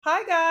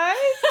Hi, guys.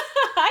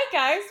 Hi,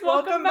 guys.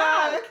 Welcome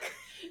back.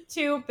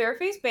 to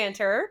Barefaced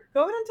Banter.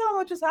 Go ahead and tell them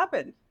what just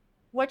happened.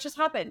 What just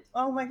happened?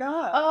 Oh, my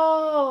God.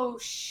 Oh,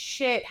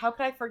 shit. How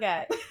could I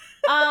forget?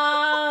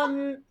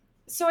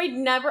 So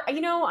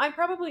I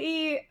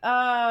probably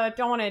don't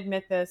want to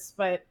admit this,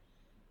 but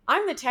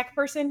I'm the tech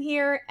person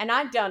here, and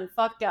I've done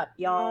fucked up,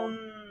 y'all.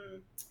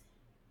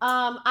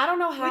 I don't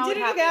know how we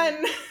did it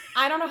happened. again.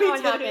 I don't know We how it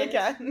did it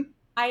happened. again.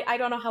 I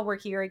don't know how we're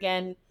here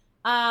again.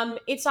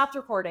 It stopped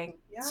recording.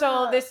 Yeah.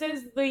 So this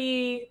is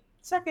the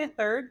Second,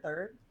 third,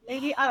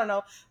 maybe. I don't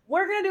know.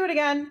 We're going to do it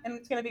again, and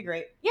it's going to be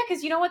great. Yeah,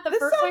 because you know what? This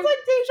sounds like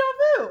deja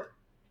vu.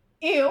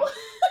 Ew.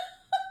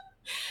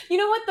 You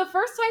know what? The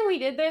first time we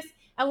did this,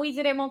 and we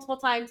did it multiple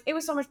times, it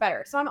was so much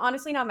better. So I'm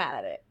honestly not mad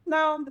at it.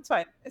 No, it's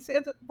fine.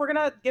 We're going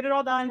to get it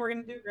all done. We're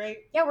going to do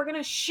great. Yeah, we're going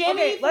to shimmy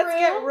Okay, through. let's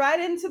get right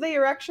into the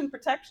erection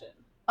protection.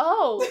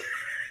 Oh.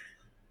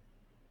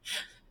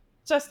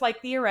 Just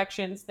like the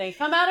erections, they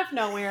come out of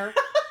nowhere.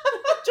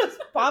 Just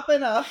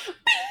popping up.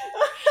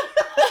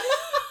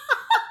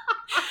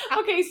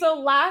 Okay, so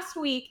last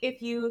week,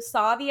 if you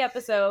saw the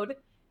episode,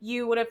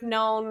 you would have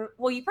known,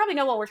 well, you probably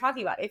know what we're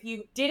talking about. If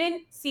you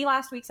didn't see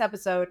last week's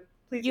episode,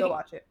 please go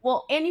watch it.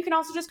 Well, and you can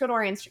also just go to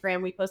our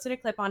Instagram. We posted a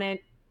clip on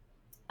it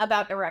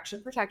about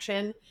erection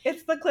protection.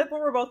 It's the clip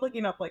where we're both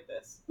looking up like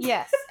this.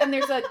 Yes, and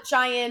there's a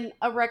giant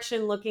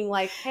erection looking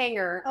like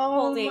hanger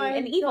holding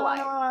an evil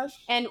eye.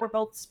 And we're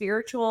both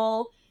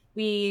spiritual.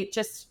 We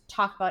just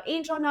talk about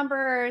angel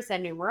numbers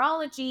and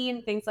numerology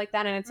and things like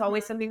that. And it's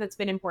always something that's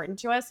been important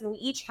to us. And we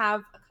each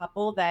have a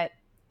couple that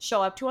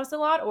show up to us a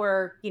lot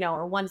or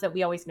ones that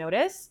we always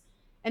notice.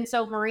 And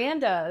so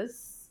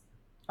Miranda's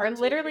are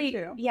literally,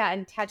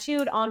 and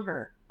tattooed on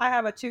her. I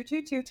have a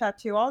 222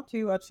 tattoo, all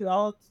two.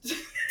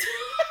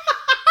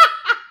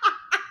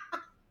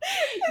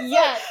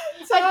 Yes.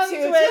 Tongue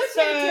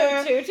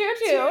twister.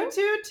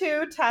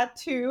 222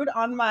 tattooed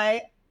on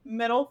my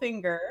middle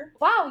finger.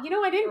 Wow,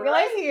 I didn't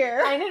realize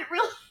here. I didn't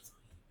realize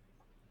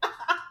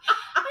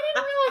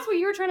what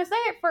you were trying to say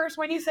at first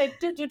when you said I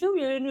didn't know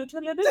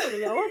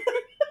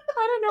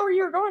where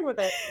you were going with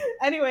it.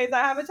 Anyways,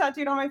 I have it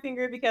tattooed on my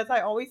finger because I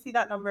always see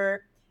that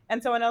number.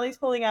 And so when Ellie's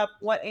pulling up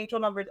what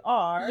angel numbers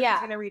are, I'm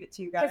going to read it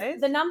to you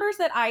guys. The numbers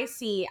that I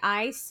see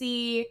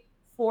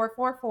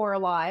 444 a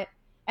lot.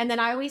 And then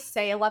I always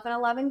say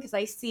 1111 because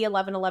I see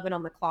 1111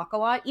 on the clock a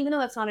lot. Even though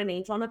that's not an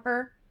angel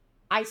number,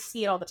 I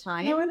see it all the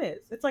time. No, it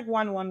is. It's like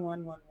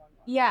 11111.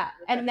 Yeah.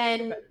 And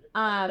then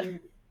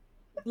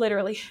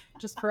literally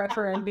just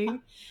forever ending.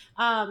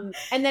 And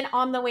then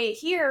on the way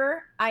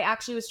here, I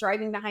actually was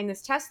driving behind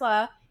this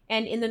Tesla,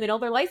 and in the middle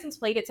of their license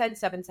plate, it said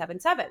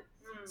 777.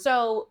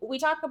 So we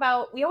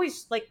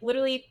always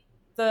literally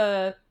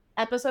the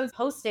episodes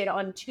posted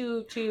on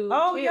 222.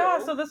 Oh yeah,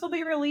 so this will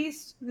be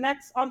released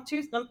on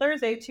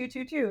Thursday,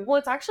 222. Well,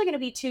 it's actually going to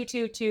be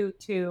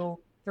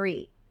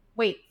 22223.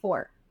 Wait,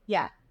 4.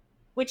 Yeah,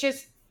 which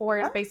is 4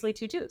 is basically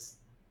 2 2s.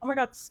 Oh my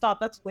God, stop!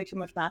 That's way too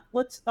much math.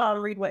 Let's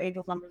read what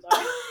angel numbers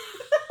are.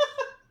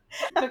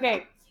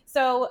 Okay,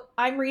 so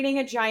I'm reading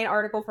a giant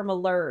article from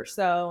Allure.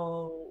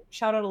 So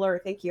shout out Allure,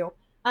 thank you.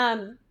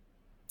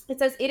 It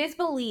says it is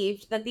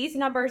believed that these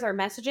numbers are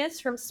messages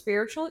from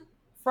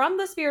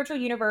the spiritual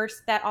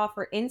universe that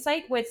offer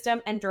insight,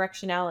 wisdom, and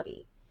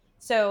directionality.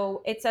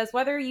 So it says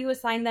whether you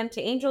assign them to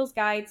angels,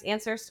 guides,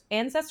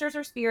 ancestors,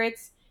 or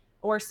spirits,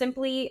 or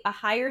simply a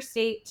higher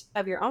state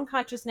of your own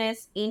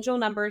consciousness, angel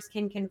numbers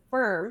can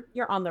confirm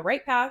you're on the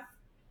right path,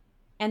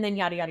 and then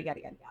yada, yada,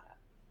 yada, yada, yada.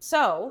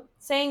 So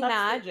saying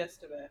that's the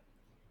gist of it.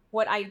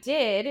 What I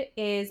did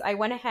is I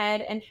went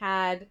ahead and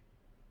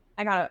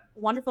I got a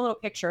wonderful little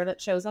picture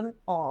that shows them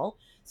all.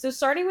 So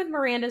starting with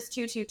Miranda's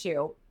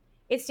 222,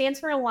 it stands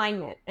for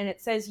alignment, and it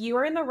says you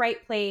are in the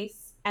right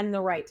place and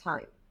the right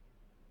time.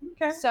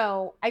 Okay.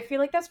 So I feel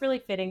like that's really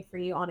fitting for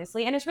you,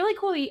 honestly. And it's really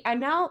cool. And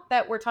now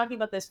that we're talking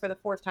about this for the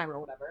 4th time or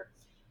whatever,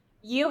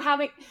 you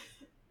haven't...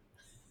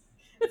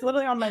 It's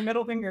literally on my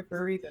middle finger for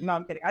a reason. No,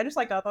 I'm kidding. I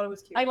thought it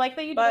was cute. I like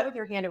that you did it with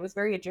your hand. It was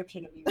very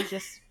Egyptian of you.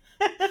 Just...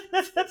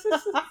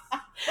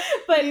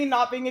 But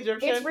not being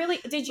Egyptian. It's really...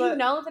 Did you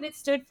know that it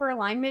stood for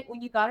alignment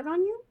when you got it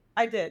on you?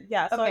 I did,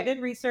 yeah. So I did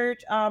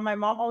research. My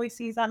mom always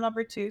sees that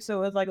number too, so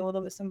it was like a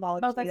little bit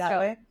symbolic to me that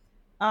way.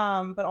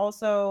 But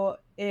also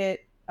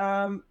it...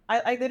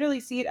 I literally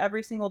see it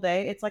every single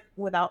day. It's like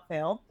without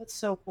fail. That's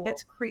so cool.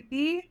 It's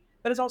creepy,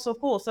 but it's also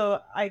cool.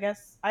 So I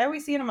guess I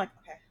always see it. I'm like,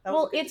 okay.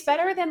 Well, it's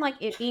better than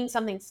it being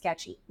something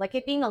sketchy.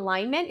 It being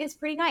alignment is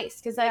pretty nice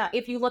because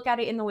if you look at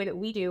it in the way that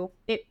we do,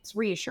 it's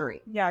reassuring.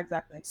 Yeah,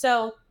 exactly.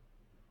 So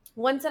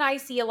ones that I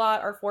see a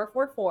lot are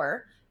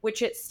 444,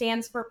 which it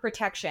stands for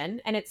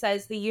protection, and it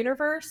says the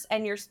universe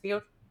and your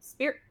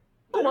spirit.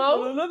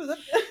 Hello.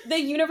 The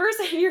universe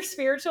and your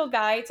spiritual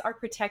guides are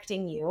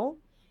protecting you.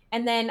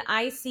 And then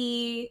I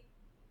see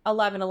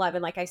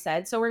 1111, like I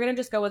said. So we're going to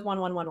just go with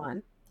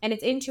 1111. And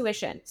it's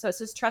intuition. So it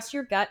says trust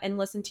your gut and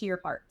listen to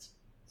your heart.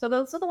 So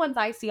those are the ones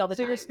I see all the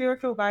time. So your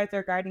spiritual guides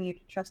are guiding you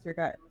to trust your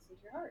gut and listen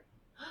to your heart.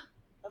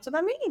 That's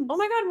what that means. Oh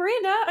my God,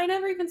 Miranda, I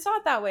never even saw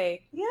it that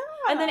way. Yeah.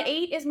 And then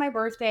 8 is my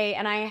birthday,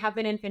 and I have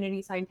an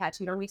infinity sign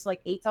tattooed on me, so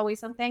like 8's always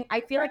something. I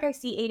feel like I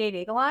see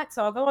 888 a lot,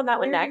 so I'll go on that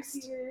one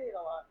next.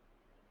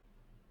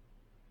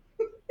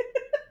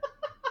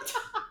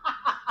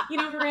 You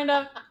know,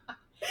 Miranda,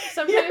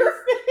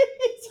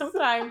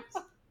 sometimes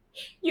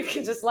you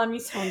can just let me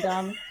sound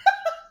dumb. You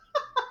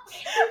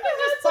can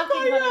just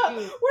fucking let it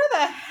be. Where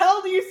the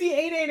hell do you see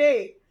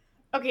 888?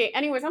 Okay,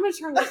 anyways, I'm going to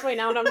turn this way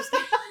now, and I'm just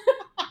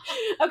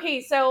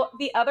Okay, so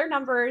the other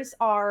numbers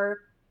are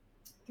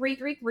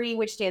 333,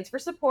 which stands for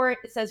support.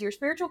 It says your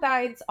spiritual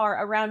guides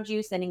are around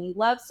you, sending you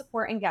love,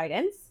 support, and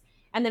guidance.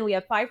 And then we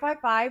have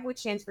 555, which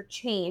stands for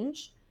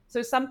change.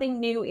 So something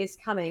new is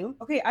coming.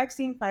 Okay, I've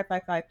seen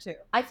 555 too.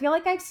 I feel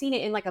like I've seen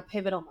it in like a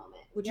pivotal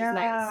moment, which is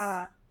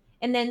nice.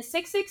 And then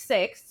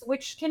 666,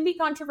 which can be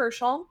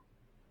controversial.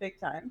 Big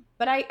time.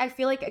 But I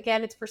feel like,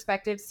 again, it's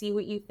perspective. See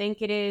what you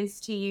think it is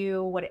to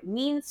you, what it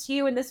means to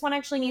you. And this one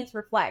actually means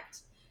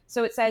reflect.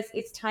 So it says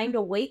it's time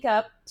to wake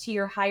up to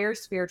your higher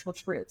spiritual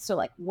truth. So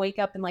like wake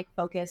up and like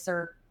focus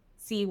or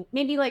see,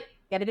 maybe like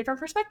get a different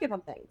perspective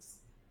on things.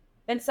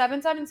 Then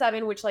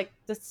 777, which like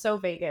just so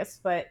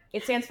Vegas, but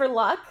it stands for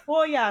luck.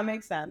 Well, yeah, it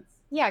makes sense.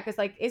 Yeah, because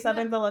like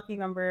seven's a lucky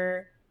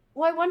number.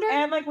 Well, I wonder.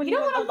 And like when you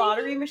go to the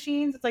lottery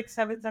machines, it's like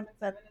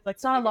 777. It's like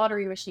it's not a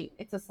lottery machine;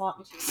 it's a slot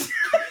machine.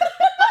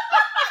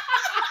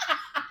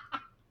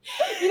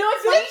 You know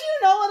what's funny? Did you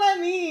know what I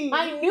mean?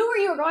 I knew where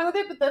you were going with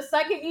it, but the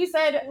second you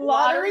said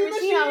lottery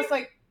machine, I was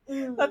like,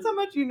 That's how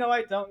much you know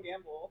I don't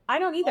gamble. I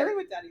don't either.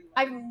 With Daddy.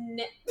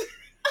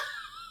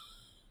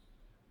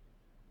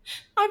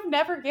 I've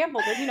never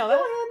gambled. Did you know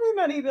that?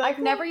 Money, I've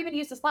never even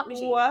used a slot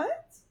machine.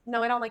 What?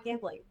 No, I don't like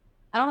gambling.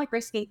 I don't like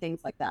risky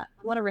things like that.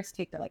 I want a risk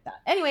taker like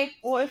that. Anyway.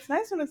 Well, it's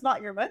nice when it's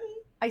not your money.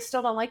 I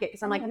still don't like it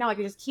because I'm like, no, I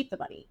can just keep the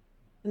money.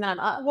 And then I'm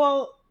up.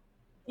 Well,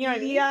 you know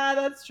what I mean? Yeah,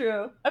 that's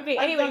true. Okay,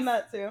 I've anyways. done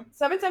that too.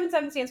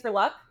 777 stands for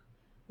luck.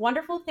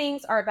 Wonderful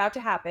things are about to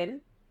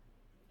happen.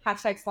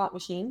 Hashtag slot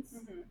machines.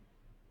 Mm-hmm.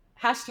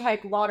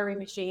 Hashtag lottery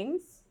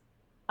machines.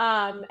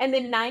 And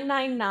then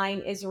 999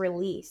 is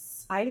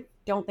release. I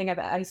don't think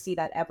I see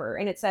that ever.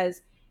 And it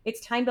says, it's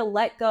time to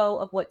let go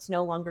of what's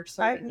no longer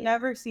serving I've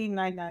never seen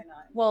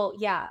 999. Well,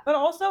 yeah. But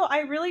also, I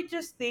really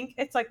just think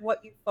it's like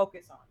what you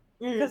focus on.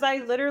 Because I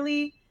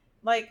literally,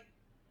 like,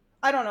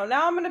 I don't know.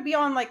 Now I'm going to be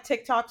on like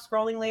TikTok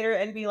scrolling later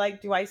and be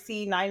like, do I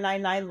see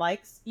 999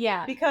 likes?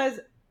 Yeah. Because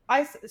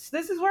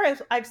this is where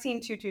I've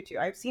seen 222.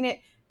 I've seen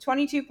it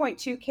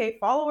 22.2K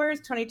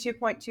followers,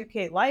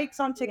 22.2K likes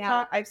on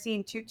TikTok. Yeah. I've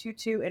seen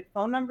 222 in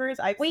phone numbers.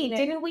 Wait,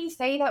 didn't we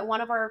say that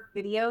one of our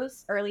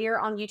videos earlier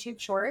on YouTube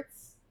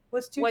Shorts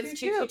was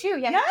 222?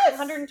 Yeah, yes!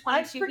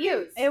 122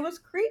 views. It was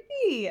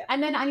creepy.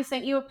 And then I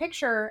sent you a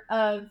picture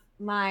of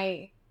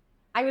I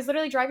was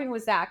literally driving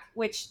with Zach,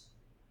 which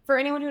for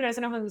anyone who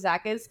doesn't know who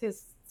Zach is,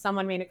 because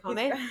someone made a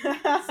comment,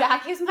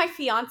 Zach is my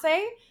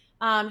fiance.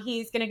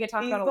 He's going to get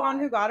talked about a lot. He's the one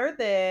who got her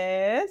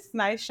this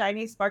nice,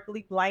 shiny,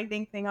 sparkly,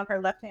 blinding thing on her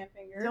left-hand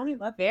finger. Don't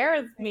even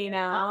embarrass me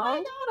now. Oh my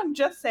God, I'm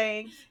just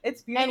saying.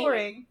 It's beautiful.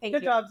 Anyway,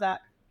 Good job, Zach.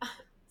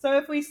 So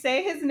if we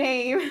say his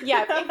name.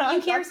 Yeah,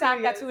 if you hear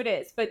Zach, that's who it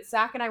is. But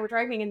Zach and I were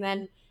driving, and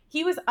then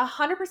he was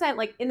 100%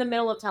 like in the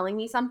middle of telling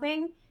me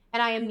something,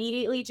 and I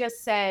immediately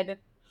just said,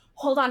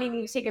 hold on, I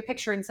need to take a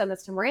picture and send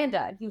this to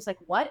Miranda. And he was like,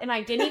 what? And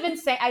I didn't even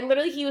say,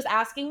 he was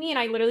asking me, and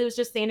I literally was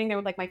just standing there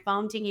with like my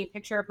phone taking a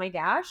picture of my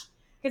dash.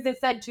 Because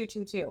it said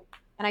 222.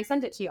 And I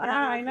sent it to you. Yeah,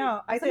 I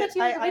know. I sent it to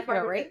you a week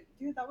ago, right?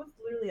 Dude, that was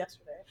literally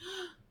yesterday.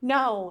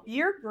 No.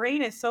 Your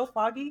brain is so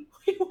foggy.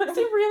 Was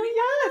it really?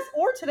 Yes.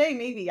 Or today,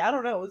 maybe. I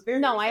don't know. It was very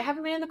No, I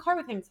haven't been in the car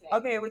with him today.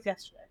 Okay, it was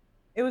yesterday.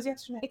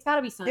 It's got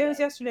to be Sunday. It was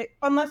yesterday.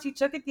 Unless you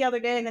took it the other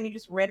day and then you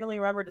just randomly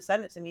remembered to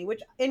send it to me,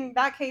 which in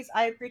that case,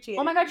 I appreciate.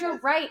 Oh my God, you're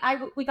right.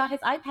 We got his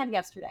iPad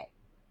yesterday.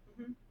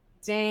 Mm-hmm.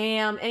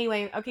 Damn.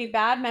 Anyway, okay,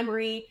 bad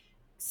memory.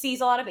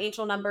 Sees a lot of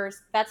angel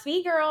numbers. That's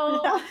me,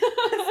 girl.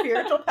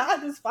 Spiritual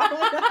path is fine.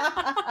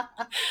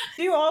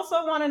 Do you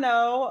also want to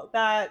know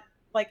that,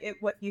 like,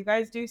 what you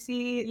guys do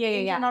see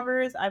angel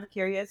numbers? I'm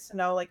curious to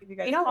know, like, if you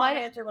guys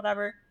comment or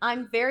whatever.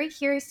 I'm very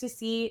curious to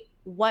see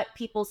what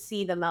people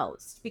see the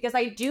most, because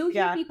I do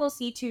hear people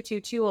see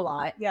 222 a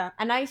lot. Yeah.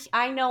 And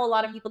I know a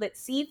lot of people that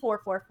see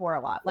 444 a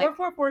lot. Like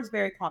 444 is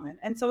very common,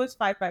 and so is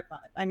 555.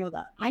 I know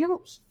that. I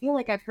don't feel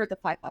like I've heard the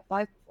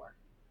 555 before.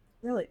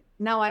 Really?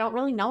 No, I don't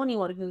really know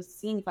anyone who's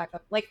seen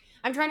 555. Like,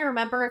 I'm trying to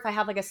remember if I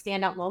have like a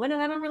standout moment,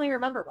 and I don't really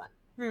remember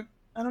one.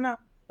 I don't know,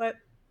 but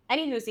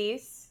any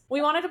newsies.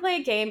 We wanted to play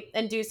a game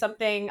and do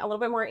something a little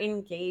bit more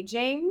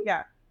engaging.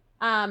 Yeah.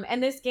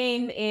 And this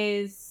game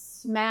is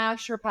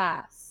Smash or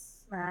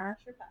Pass. Smash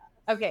or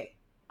Pass. Okay.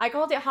 I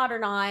called it Hot or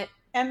Not.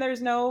 And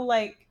there's no,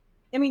 like,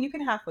 I mean, you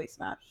can halfway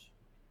smash,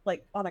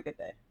 like, on a good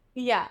day.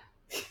 Yeah.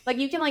 Like,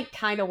 you can, like,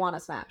 kind of want to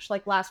smash,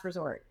 like, last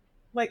resort.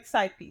 Like,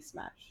 side piece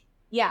smash.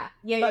 Yeah.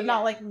 But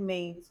not, like,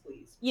 main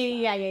squeeze.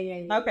 Yeah.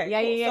 Okay.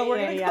 Yeah. So we're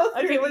going to go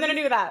through Okay, we're going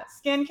to do that.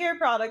 Skincare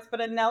products, but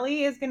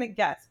Anhely is going to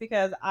guess,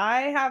 because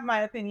I have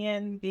my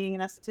opinion being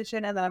an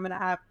esthetician, and then I'm going to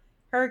have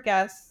her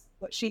guess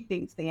what she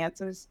thinks the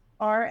answers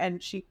are,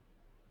 and she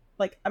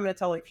like, I'm going to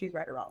tell her if she's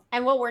right or wrong.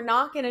 And what we're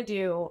not going to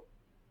do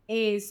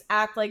is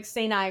act like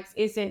St. Ives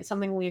isn't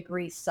something we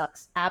agree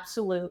sucks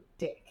absolute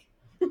dick.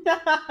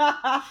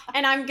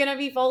 And I'm going to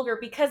be vulgar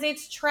because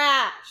it's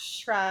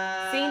trash.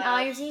 Trash. St.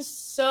 Ives is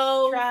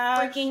so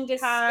freaking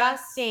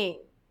disgusting.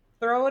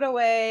 Throw it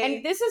away.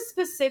 And this is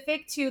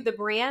specific to the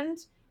brand,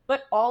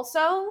 but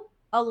also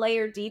a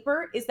layer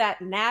deeper is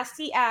that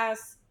nasty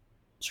ass,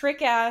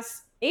 trick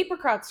ass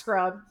apricot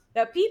scrub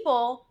that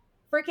people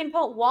freaking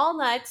put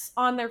walnuts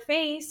on their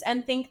face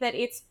and think that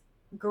it's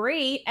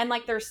great and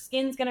like their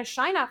skin's gonna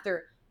shine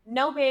after.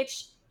 No,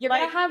 bitch, you're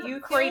like, gonna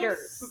have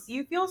craters.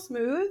 You feel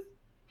smooth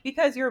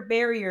because your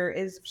barrier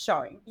is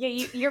showing. Yeah,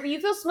 you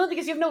feel smooth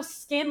because you have no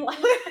skin.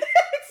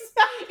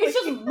 Exactly. It's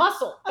just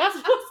muscle. That's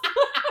what's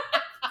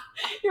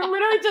you're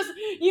literally just,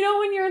 you know,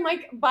 when you're in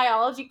like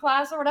biology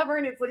class or whatever,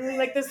 and it's literally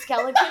like the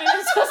skeleton and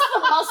it's just the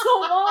muscle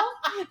wall.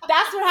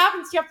 That's what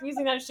happens to you after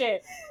using that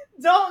shit.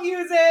 Don't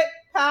use it.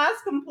 Pass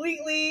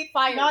completely.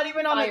 Fired. Not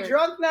even on a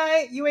drunk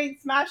night. You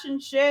ain't smashing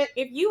shit.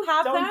 If you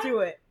have don't do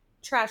it.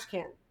 Trash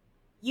can.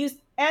 Use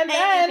and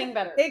then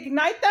better.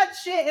 Ignite that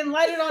shit and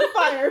light it on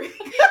fire.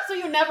 So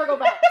you never go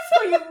back.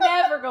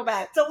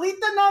 Delete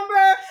the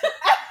number.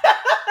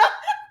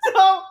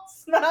 Don't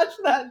smash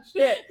that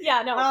shit.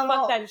 Yeah, no,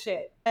 fuck that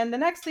shit. And the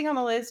next thing on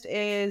the list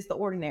is The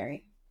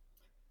Ordinary.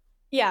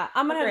 Yeah,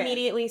 I'm gonna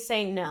immediately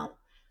say no.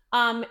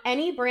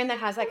 Any brand that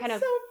has that kind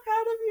of so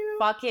proud of you.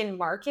 Fucking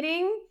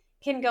marketing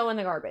can go in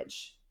the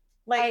garbage.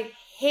 Like, I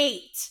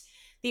hate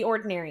The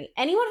Ordinary.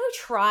 Anyone who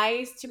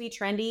tries to be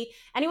trendy,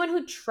 anyone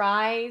who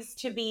tries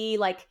to be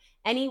like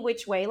any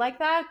which way like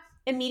that,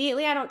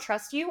 immediately I don't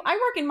trust you. I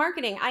work in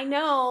marketing. I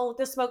know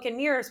the smoke and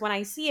mirrors when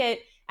I see it,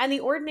 and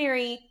The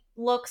Ordinary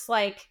looks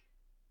like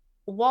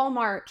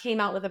Walmart came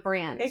out with a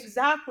brand.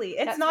 Exactly.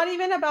 It's not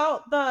even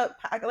about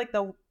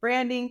the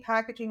branding,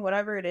 packaging,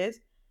 whatever it is.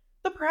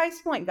 The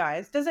price point,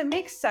 guys. Does it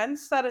make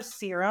sense that a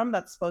serum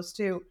that's supposed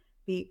to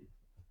be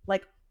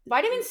like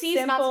vitamin C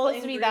is not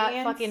supposed to be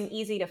that fucking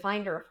easy to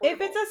find or affordable?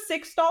 If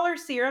it's a $6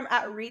 serum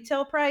at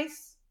retail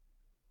price,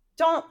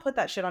 don't put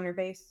that shit on your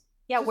face.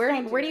 Yeah, where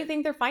do you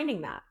think they're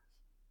finding that?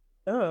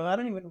 Oh, I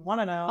don't even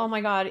want to know. Oh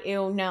my god,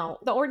 ew, no.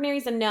 The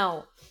Ordinary's a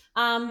no.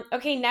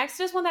 Okay, next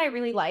is one that I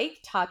really like,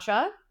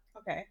 Tatcha.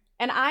 Okay.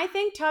 And I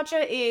think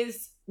Tatcha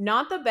is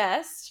not the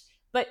best,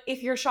 but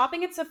if you're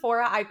shopping at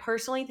Sephora, I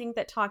personally think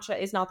that Tatcha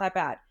is not that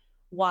bad.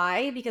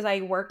 Why? Because I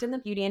worked in the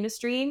beauty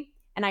industry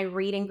and I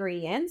read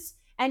ingredients.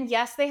 And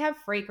yes, they have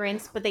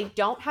fragrance, but they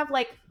don't have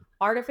like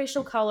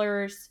artificial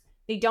colors.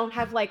 They don't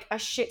have like a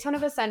shit ton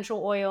of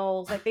essential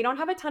oils. Like they don't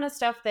have a ton of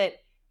stuff that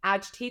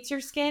agitates your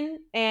skin.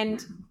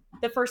 And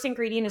the first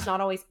ingredient is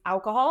not always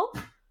alcohol.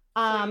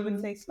 So you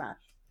would say smash.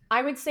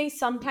 I would say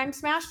sometimes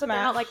smash, but they're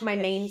not like my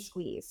main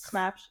squeeze.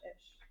 Smash-ish.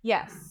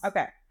 Yes.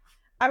 Okay.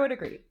 I would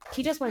agree.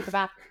 He just went to the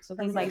bathroom. So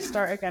he's like,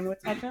 start again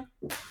with Tatcha?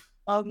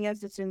 Oh,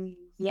 yes, it's in.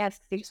 Yes,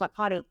 they just went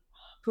pot it.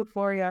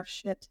 Pooforia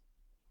shit.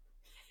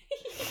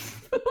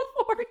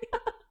 Pooforia.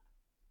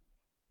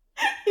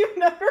 You've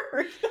never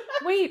heard that?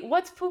 Wait,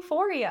 what's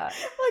Pooforia?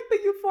 Like the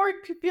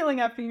euphoric feeling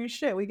after you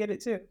shit. We get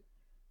it too.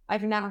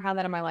 I've never had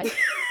that in my life.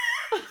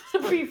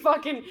 To be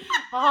fucking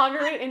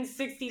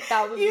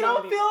 160,000. You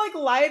don't feel like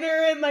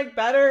lighter and like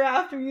better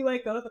after you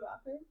like go to the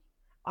bathroom?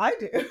 I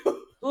do.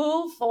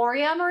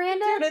 Euphoria,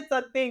 Miranda? Dude, it's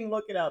a thing.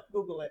 Look it up.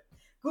 Google it.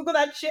 Google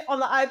that shit on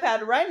the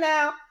iPad right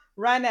now.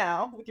 Right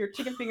now. With your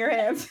chicken finger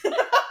hands.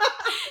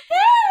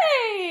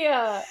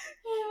 Hey!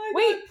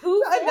 Wait,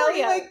 Pooforia.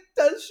 Anhely like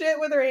does shit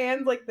with her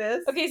hands like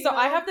this. Okay, so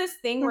I have this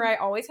thing where I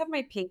always have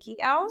my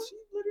pinky out. She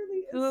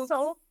literally is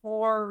so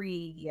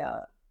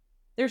Pooforia.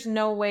 There's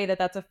no way that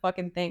that's a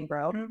fucking thing,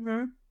 bro.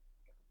 Mm-hmm.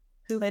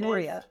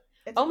 Pooforia.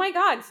 Oh my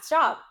god,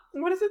 stop.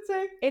 What does it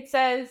say? It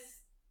says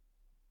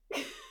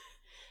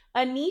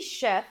a niche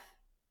chef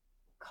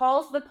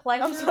calls the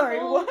pleasurable... I'm sorry,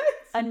 what?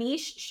 A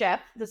niche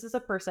chef, this is a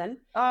person,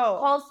 oh,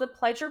 calls the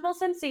pleasurable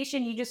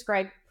sensation you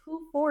describe,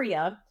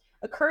 Pooforia,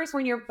 occurs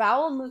when your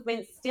bowel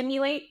movements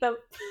stimulate the...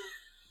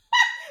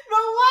 The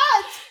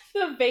what?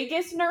 The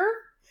vagus nerve,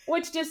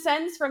 which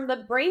descends from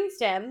the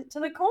brainstem to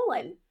the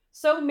colon.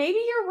 So maybe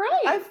you're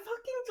right. I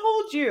fucking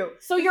told you.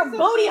 So your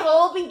booty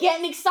hole be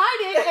getting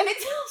excited and it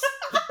tells...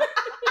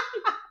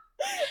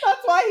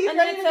 That's why he's and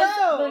ready to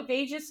go. The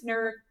vagus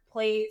nerve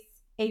plays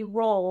a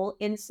role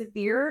in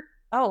severe...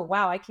 Oh,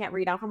 wow, I can't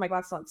read out from my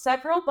glasses on.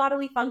 Several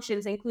bodily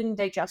functions, including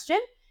digestion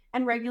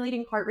and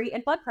regulating heart rate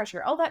and blood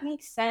pressure. Oh, that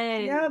makes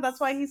sense. Yeah, that's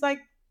why he's like,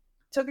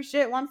 took a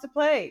shit, wants to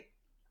play.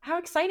 How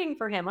exciting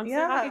for him. I'm so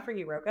happy for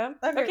you, Roca.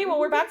 Okay, well,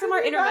 we're back from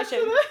our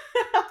intermission.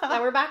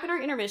 Now we're back in our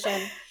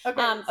intermission.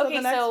 Okay, so the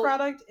next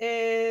product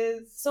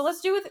is... So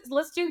let's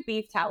do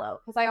beef tallow,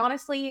 because I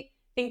honestly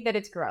think that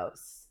it's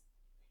gross.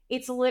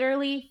 It's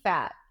literally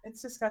fat.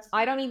 It's disgusting.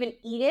 I don't even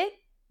eat it.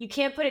 You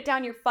can't put it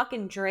down your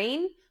fucking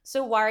drain.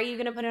 So why are you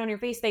going to put it on your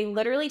face? They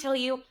literally tell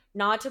you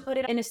not to put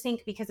it in a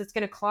sink because it's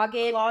going to clog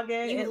it.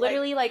 You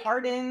literally like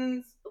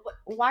hardens.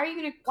 Why are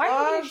you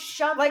gonna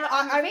shove like that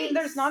on your I face? mean,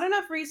 there's not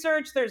enough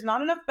research, there's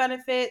not enough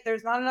benefit,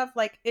 there's not enough,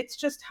 like, it's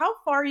just how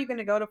far are you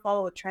gonna go to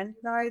follow a trend,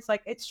 you guys?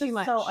 Like, it's just Too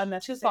much. so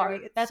unnecessary. Too far.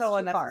 It's That's so too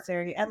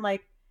unnecessary. And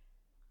like,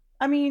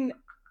 I mean,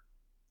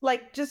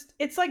 like, just,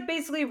 it's like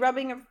basically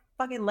rubbing a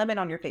fucking lemon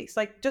on your face.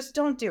 Like, just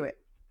don't do it.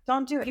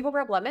 Don't do it. People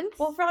rub lemons?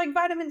 Well, for like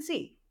vitamin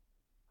C.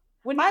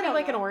 Wouldn't you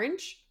like an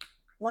orange?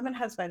 Lemon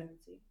has vitamin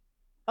C.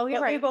 Oh,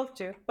 you're right. We both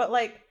do. But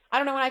like, I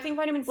don't know, when I think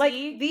vitamin C, like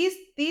these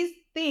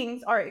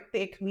things are,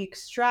 they can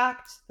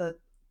extract the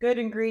good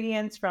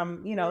ingredients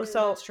from, you know,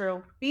 so that's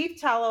true. Beef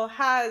tallow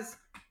has,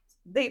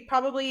 they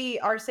probably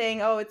are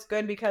saying, oh, it's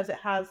good because it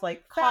has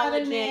like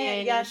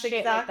collagen. Yes,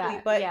 exactly.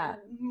 Like but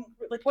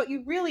like what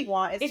you really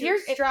want is to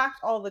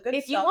extract all the good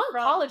stuff. If you want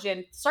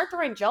collagen, start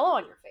throwing Jello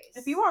on your face.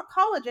 If you want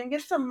collagen,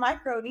 get some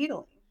micro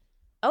needling.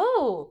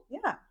 Oh.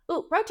 Yeah.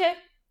 Oh, pro tip.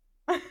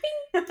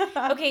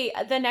 Okay,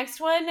 the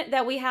next one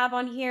that we have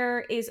on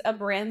here is a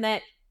brand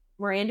that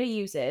Miranda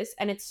uses,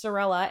 and it's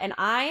Sorella. And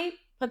I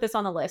put this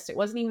on the list. It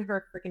wasn't even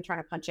her freaking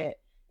trying to punch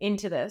it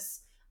into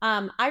this.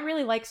 I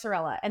really like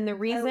Sorella, and the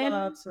reason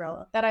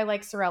that I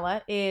like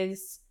Sorella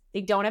is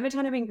they don't have a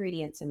ton of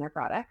ingredients in their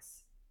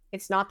products.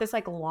 It's not this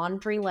like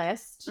laundry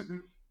list.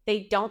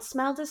 They don't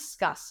smell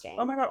disgusting.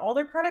 Oh my god, all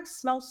their products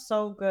smell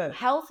so good.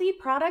 Healthy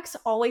products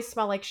always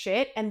smell like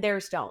shit, and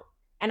theirs don't.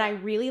 And I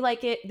really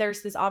like it.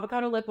 There's this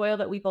avocado lip oil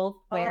that we both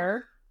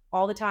wear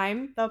all the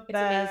time. It's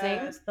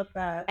amazing. The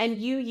best. And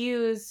you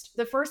used,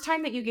 the first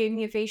time that you gave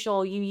me a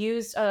facial, you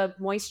used a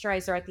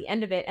moisturizer at the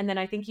end of it. And then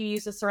I think you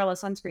used a Sorella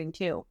sunscreen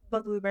too. The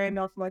blueberry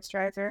milk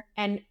moisturizer.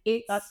 And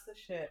that's the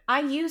shit.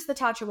 I use the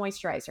Tatcha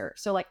moisturizer.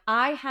 So like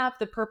I have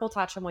the purple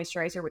Tatcha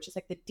moisturizer, which is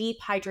like the deep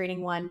hydrating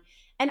one.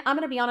 And I'm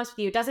going to be honest with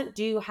you, it doesn't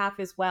do half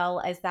as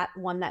well as that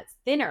one that's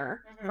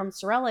thinner from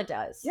Sorella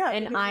does. Yeah.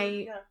 And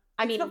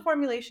I mean, the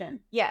formulation.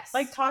 Yes.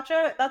 Like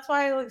Tatcha, that's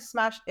why I like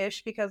smashed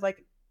Ish, because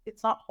like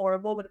it's not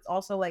horrible, but it's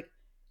also like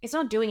it's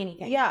not doing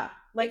anything. Yeah.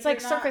 Like it's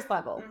like surface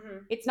level.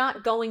 It's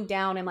not going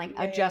down and like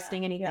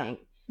adjusting anything.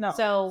 No.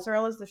 So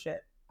Sorella's the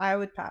shit. I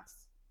would pass.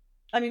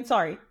 I mean,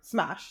 sorry,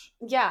 smash.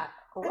 Yeah.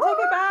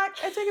 I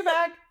take it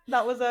back.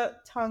 That was a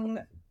tongue.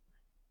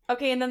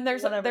 Okay, and then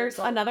there's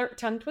another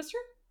tongue twister?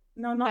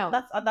 No.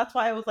 That's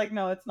why I was like,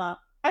 no, it's not.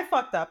 I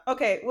fucked up.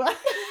 Okay. Well,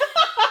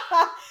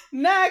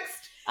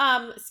 next.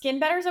 Skin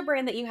Better is a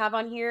brand that you have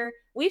on here.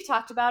 We've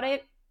talked about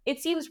it. It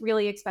seems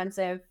really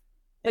expensive,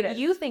 but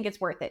you think it's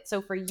worth it.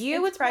 So for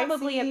you, it's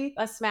probably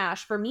a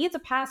smash. For me, it's a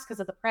pass because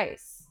of the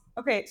price.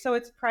 Okay, so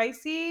it's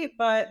pricey,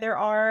 but there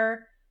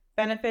are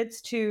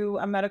benefits to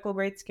a medical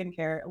grade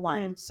skincare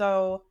line.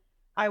 So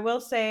I will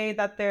say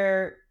that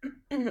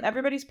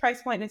everybody's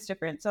price point is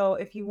different. So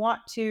if you want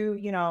to,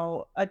 you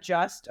know,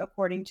 adjust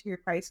according to your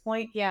price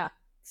point,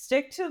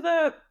 stick to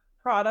the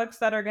products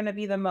that are going to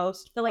be the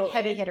most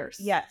heavy hitters.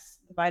 Yes,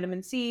 the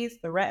vitamin C's,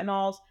 the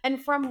retinols. And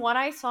from what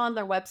I saw on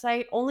their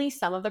website, only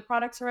some of the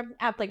products are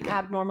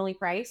abnormally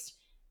priced.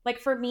 Like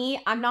for me,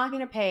 I'm not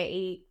going to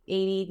pay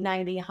 $80,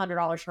 $90,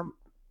 $100 for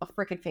a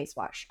freaking face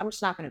wash. I'm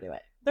just not going to do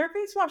it. Their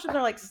face washes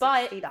are like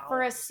 $60. But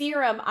for a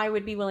serum, I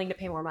would be willing to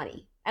pay more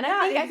money. And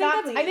I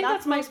think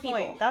that's most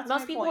people.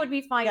 Most people would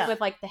be fine with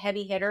like the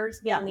heavy hitters,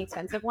 the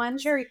expensive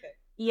ones. Cherry pick.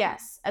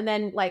 Yes. And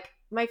then like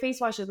my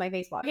face wash is my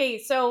face wash. Okay,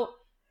 so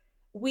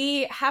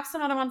we have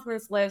some other ones on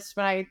this list,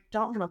 but I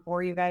don't want to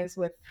bore you guys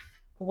with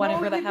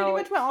whatever the hell.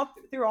 We pretty much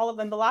went through all of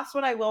them. The last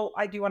one I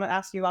do want to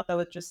ask you about though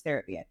is just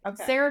CeraVe.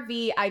 Okay.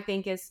 CeraVe I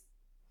think is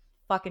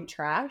fucking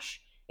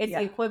trash. It's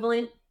the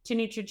equivalent to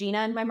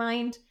Neutrogena in my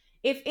mind.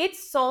 If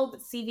it's sold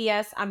at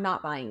CVS, I'm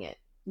not buying it.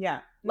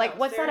 Yeah. Like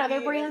what's that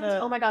other brand?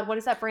 Oh my god, what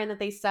is that brand that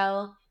they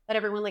sell that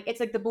everyone like?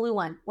 It's like the blue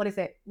one. What is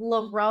it?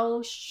 La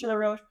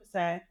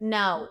Roche-Posay.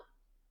 No.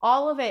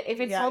 All of it.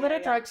 If it's sold at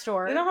a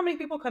drugstore. You know how many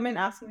people come in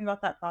asking me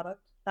about that product,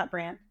 that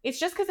brand? It's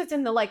just because it's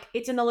in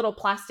the little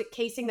plastic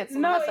casing that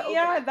someone has to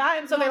open.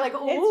 That. So they're like,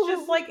 ooh. It's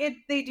just like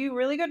they do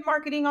really good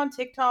marketing on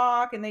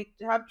TikTok, and they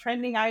have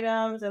trending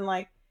items and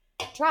like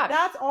trash.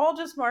 That's all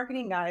just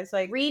marketing, guys.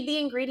 Like read the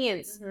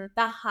ingredients.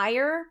 The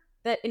higher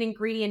that an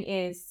ingredient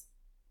is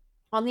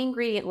on the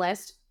ingredient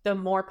list, the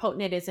more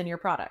potent it is in your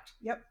product.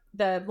 Yep.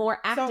 The more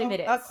active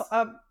it is.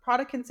 A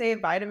product can say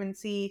vitamin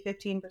C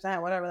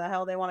 15%, whatever the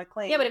hell they want to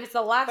claim. Yeah, but if it's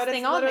the last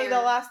thing on there,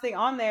 the last thing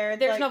on there,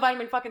 there's no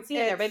vitamin fucking C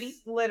in there, baby.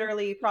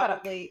 Literally,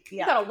 probably.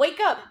 You gotta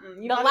wake up.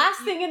 The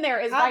last thing in there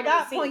is vitamin C.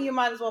 At that point, you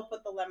might as well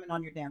put the lemon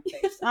on your damn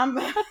face.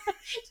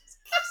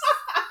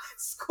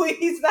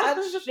 Squeeze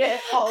that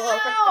shit all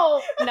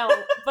over. No,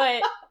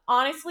 but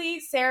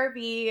honestly,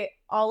 CeraVe,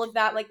 all of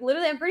that, like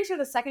literally, I'm pretty sure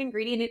the second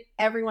ingredient in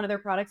every one of their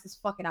products is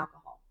fucking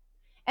alcohol.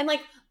 And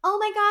like, oh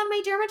my god,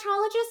 my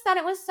dermatologist said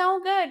it was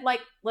so good. Like,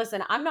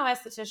 listen, I'm no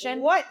esthetician.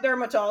 What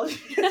dermatologist?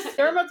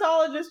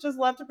 Dermatologists just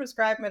love to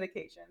prescribe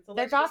medication. So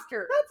they're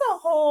doctors. That's a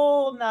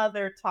whole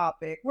nother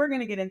topic. We're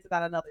gonna get into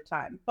that another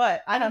time.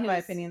 But I have my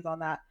opinions on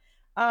that.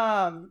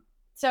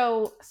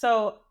 So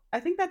I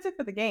think that's it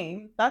for the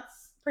game.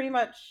 That's pretty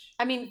much.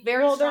 I mean,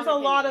 there's a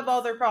lot of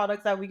other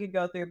products that we could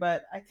go through,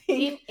 but I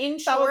think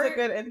that was a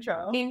good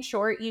intro. In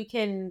short,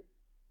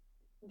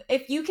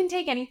 if you can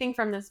take anything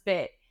from this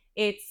bit,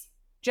 It's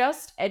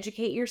just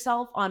educate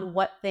yourself on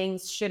what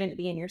things shouldn't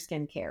be in your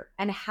skincare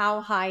and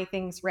how high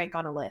things rank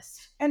on a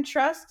list. And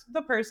trust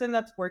the person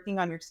that's working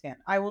on your skin.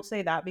 I will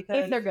say that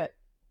because if they're good.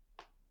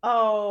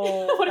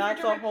 Oh,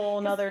 that's a whole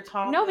nother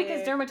topic. No,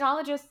 because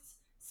dermatologists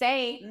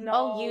say,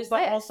 use but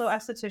this. Also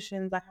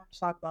estheticians, I have to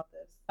talk about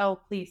this. Oh,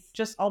 please.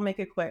 I'll make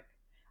it quick.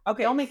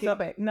 Okay. Don't make it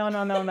quick.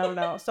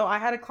 No. So I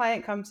had a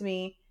client come to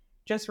me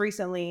just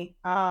recently,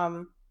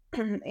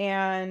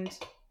 and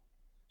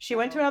she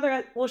went to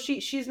another,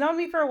 she's known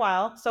me for a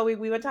while. So we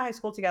went to high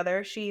school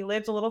together. She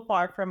lives a little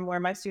far from where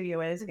my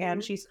studio is,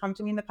 and she's come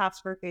to me in the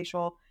past for a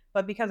facial,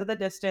 but because of the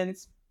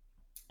distance,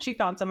 she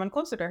found someone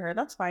closer to her.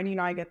 That's fine.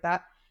 I get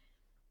that.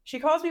 She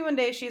calls me one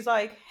day. She's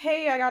like,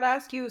 hey, I got to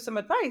ask you some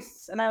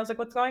advice. And I was like,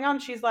 what's going on?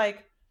 She's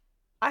like,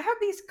 I have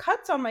these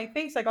cuts on my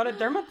face. I got a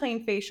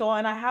dermaplane facial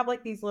and I have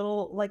like these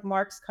little like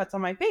marks, cuts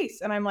on my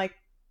face. And I'm like,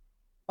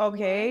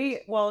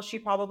 okay, well, she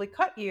probably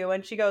cut you.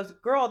 And she goes,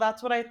 girl,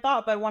 that's what I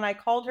thought. But when I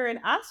called her and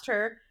asked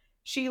her,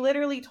 she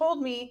literally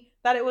told me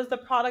that it was the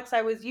products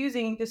I was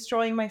using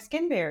destroying my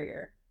skin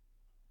barrier.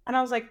 And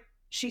I was like,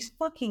 she's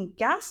fucking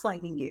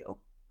gaslighting you.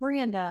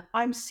 Miranda.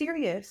 I'm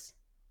serious.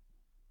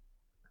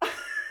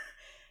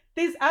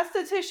 These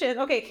estheticians.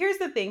 Okay, here's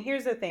the thing.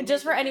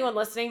 Just for anyone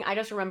listening, I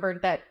just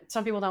remembered that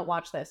some people don't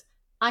watch this.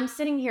 I'm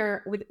sitting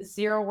here with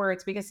 0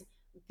 words because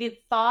the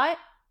thought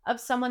of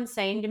someone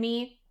saying to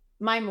me,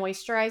 my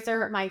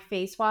moisturizer, my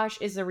face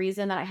wash is the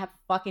reason that I have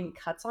fucking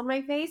cuts on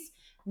my face.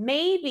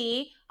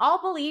 Maybe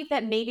I'll believe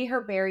that maybe her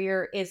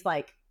barrier is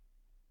like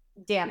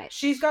damaged.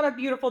 She's got a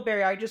beautiful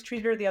barrier. I just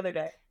treated her the other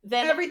day.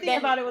 Everything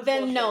about it was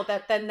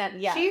bullshit. Then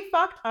yeah. She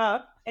fucked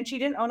up and she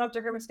didn't own up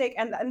to her mistake.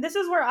 And this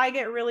is where I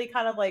get really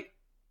kind of like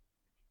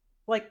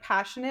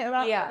passionate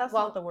about it. That's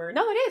not the word.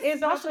 No, it is.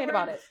 It's passionate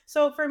about it.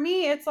 So for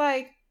me, it's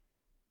like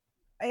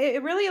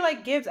it really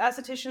like gives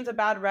estheticians a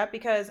bad rep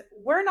because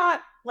we're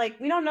not like,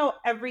 we don't know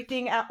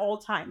everything at all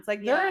times.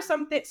 Like there are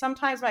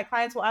sometimes my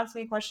clients will ask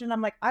me a question.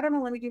 I'm like, I don't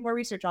know. Let me do more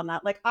research on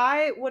that. Like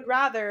I would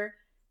rather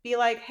be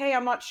like, hey,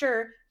 I'm not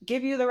sure,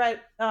 give you the right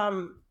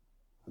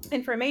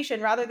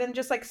information rather than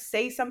just like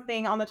say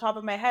something on the top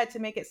of my head to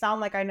make it sound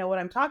like I know what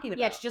I'm talking about.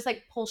 Yeah, to just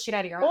like pull shit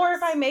out of your Or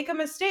if I make a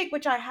mistake,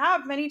 which I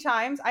have many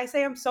times, I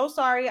say, I'm so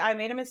sorry, I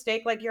made a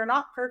mistake. Like, you're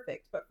not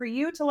perfect. But for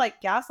you to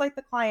like gaslight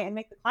the client and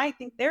make the client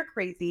think they're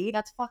crazy,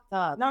 that's fucked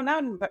up. No,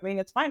 but I mean,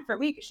 it's fine for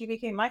me because she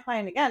became my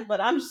client again.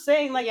 But I'm just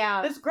saying, like,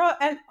 this girl,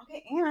 and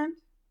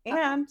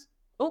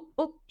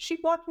she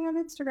blocked me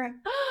on Instagram.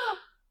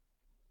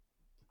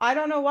 I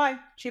don't know why.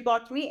 She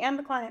blocked me and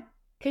the client.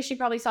 Because she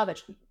probably saw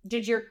that.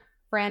 Did your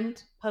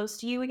friend post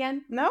to you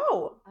again?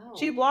 No.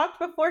 She blocked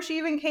before she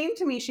even came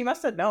to me. She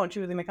must have known she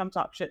was gonna come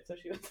talk shit, so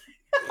she was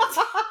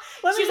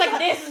like, she's like,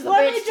 this is the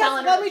bitch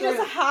telling her. Let me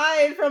just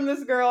hide from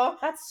this girl.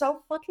 That's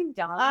so fucking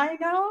dumb. I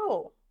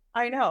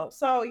know.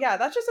 So yeah,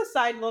 that's just a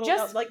side little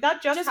like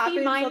that just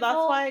happened. So that's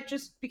why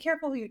just be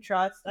careful who you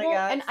trust, I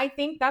guess. And I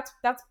think that's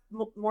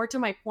more to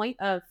my point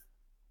of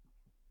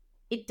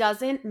it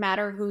doesn't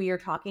matter who you're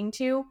talking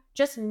to.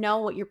 Just know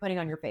what you're putting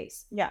on your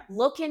face. Yeah.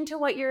 Look into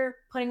what you're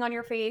putting on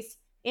your face,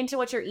 into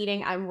what you're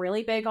eating. I'm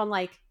really big on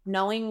like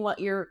knowing what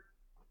you're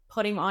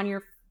putting on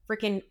your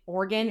freaking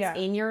organs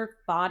in your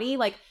body.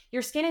 Like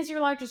your skin is your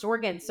largest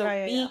organ. So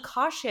be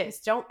cautious.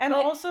 Don't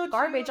put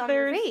garbage on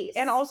your face.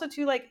 And also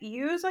to like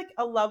use like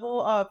a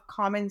level of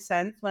common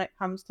sense when it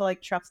comes to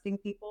like trusting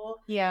people.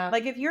 Yeah.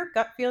 Like if your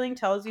gut feeling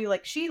tells you,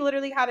 like she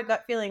literally had a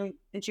gut feeling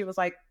and she was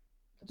like,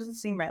 it doesn't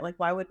seem right. Like,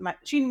 why would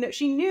she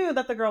knew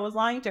that the girl was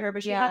lying to her,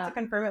 but she had to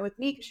confirm it with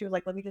me because she was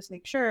like, let me just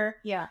make sure.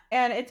 Yeah.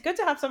 And it's good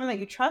to have someone that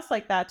you trust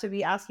like that to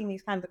be asking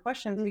these kinds of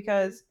questions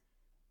because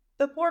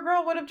the poor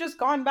girl would have just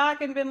gone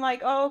back and been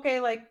like, oh, okay,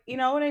 like, you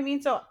know what I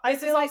mean? So I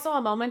feel like also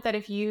a moment that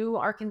if you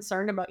are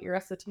concerned about your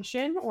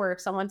esthetician or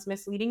if someone's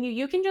misleading you,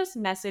 you can just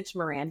message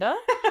Miranda.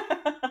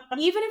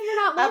 Even if you're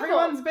not local.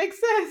 Everyone's big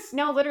sis.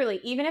 No,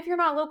 literally. Even if you're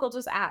not local,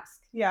 just ask.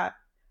 Yeah.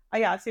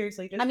 Yeah,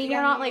 seriously. Just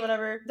you're not like,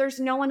 whatever. There's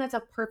no one that's a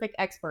perfect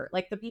expert.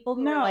 Like the people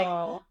who are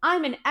like,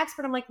 I'm an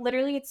expert. I'm like,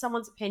 literally, it's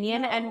someone's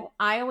opinion. And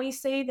I always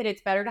say that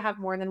it's better to have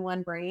more than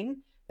one brain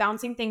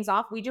bouncing things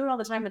off. We do it all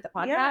the time at the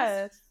podcast.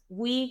 Yes.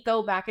 We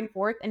go back and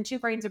forth, and 2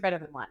 brains are better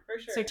than one.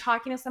 For sure. So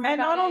talking to someone and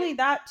not only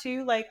that,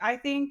 too, like, I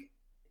think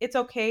it's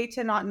okay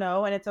to not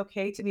know, and it's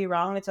okay to be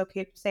wrong, and it's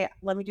okay to say,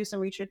 let me do some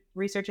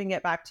research and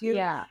get back to you.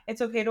 Yeah.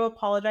 It's okay to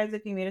apologize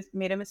if you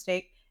made a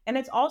mistake. And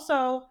it's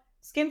also...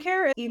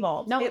 skincare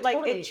evolves. No,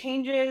 it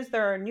changes.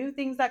 There are new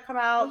things that come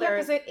out.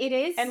 Because it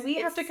is, and we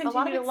have to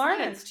continue to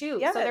learn too.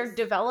 Yes. So they're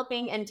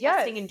developing and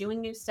testing and doing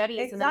new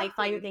studies, and then they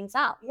find things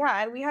out.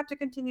 Yeah, and we have to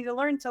continue to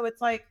learn. So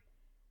it's like,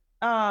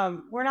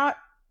 we're not,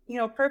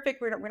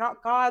 perfect. We're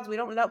not gods. We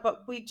don't know,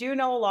 but we do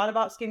know a lot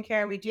about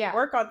skincare. We do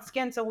work on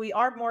skin, so we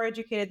are more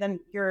educated than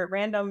your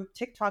random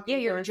TikTok. Yeah,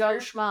 your Joe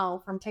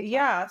Schmo from TikTok.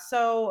 Yeah,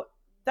 so.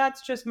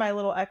 That's just my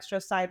little extra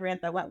side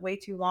rant that went way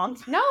too long.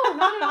 No,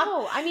 not at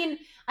all. I mean,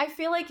 I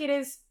feel like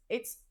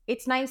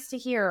it's nice to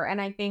hear, and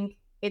I think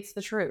it's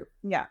the truth.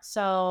 Yeah.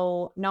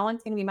 So no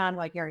one's going to be mad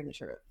about hearing the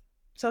truth.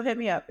 So hit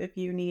me up if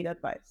you need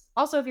advice.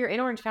 Also, if you're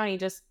in Orange County,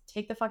 just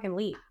take the fucking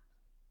leap.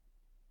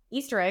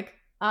 Easter egg.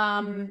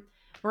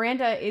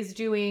 Miranda is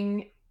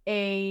doing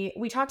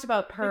we talked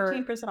about her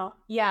 15% off.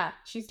 Yeah,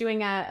 she's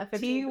doing a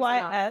 15%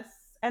 TYS.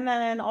 And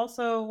then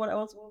also, what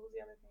else? What was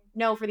the other thing?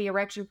 No, for the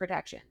erection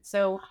protection.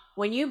 So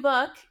when you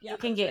book, you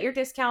can get your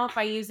discount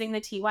by using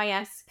the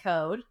TYS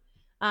code.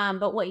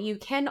 But what you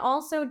can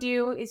also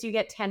do is you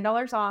get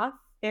 $10 off.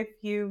 If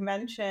you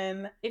notice,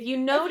 if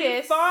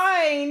you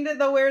find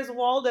the Where's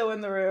Waldo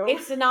in the room.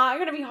 It's not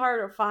going to be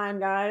hard to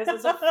find, guys.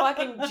 It's a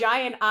fucking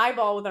giant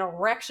eyeball with an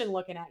erection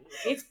looking at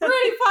you. It's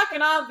pretty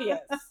fucking obvious.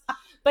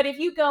 But if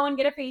you go and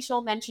get a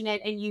facial, mention it,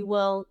 and you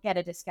will get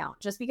a discount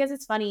just because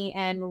it's funny,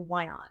 and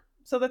why not?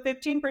 So the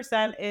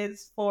 15%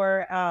 is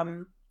for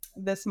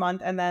this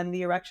month, and then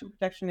the erection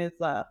protection is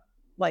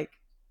like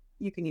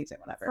you can use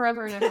it whenever.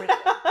 Forever and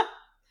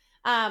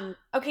ever.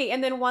 Okay,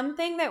 and then one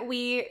thing that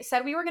we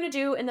said we were going to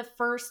do in the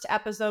first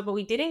episode, but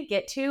we didn't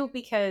get to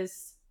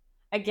because,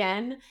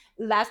 again,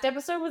 last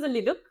episode was a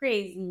little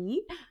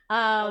crazy.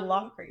 A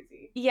lot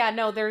crazy. Yeah,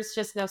 no, there's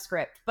just no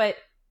script. But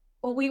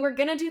we were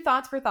going to do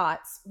Thoughts for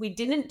Thoughts. We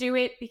didn't do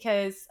it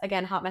because,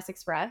 again, Hot Mess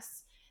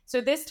Express. So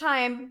this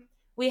time,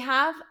 we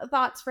have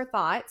Thoughts for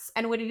Thoughts.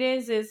 And what it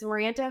is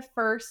Miranda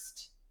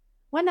first.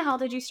 When the hell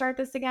did you start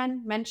this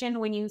again? Mention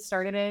when you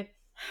started it.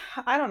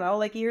 I don't know,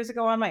 like years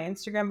ago on my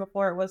Instagram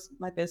before it was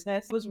my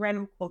business. It was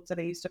random quotes that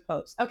I used to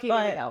post. Okay,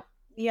 but, there you go.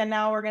 Yeah,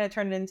 now we're going to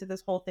turn it into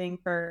this whole thing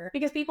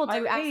because people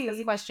do ask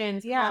us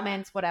questions,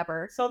 comments,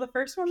 whatever. So the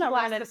first one that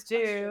we're going to do.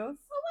 Oh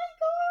my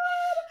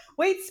God.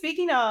 Wait,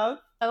 speaking of.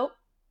 Oh.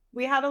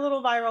 We had a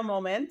little viral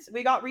moment.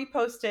 We got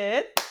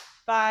reposted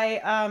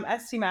by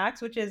SC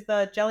Max, which is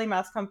the jelly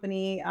mask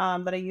company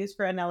that I use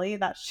for Anhely.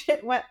 That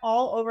shit went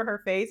all over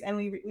her face, and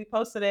we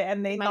posted it,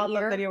 and they thought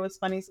the video was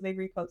funny, so they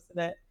reposted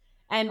it.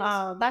 And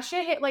that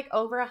shit hit like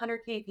over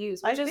 100K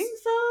views. Which I think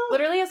so.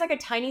 Literally is like a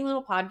tiny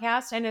little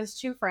podcast, and it's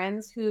two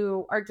friends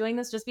who are doing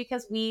this just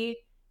because we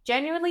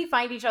genuinely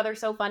find each other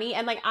so funny.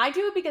 And like I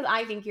do it because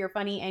I think you're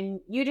funny,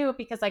 and you do it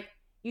because like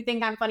you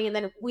think I'm funny, and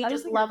then we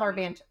just love our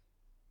banter.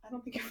 I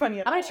don't think you're funny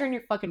at all. I'm gonna turn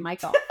your fucking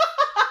mic off.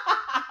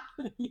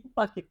 You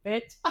fucking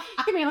bitch.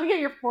 Give me, let me get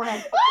your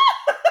forehead.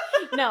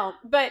 No,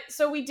 but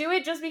so we do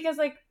it just because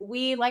like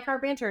we like our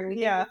banter and we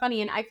think we're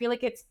funny, and I feel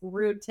like it's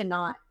rude to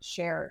not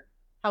share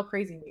how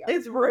crazy we are.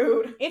 It's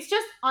rude. It's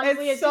just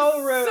honestly it's so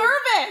rude.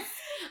 Service.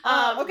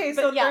 Okay,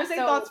 so Thursday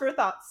Thoughts for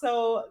Thoughts.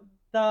 So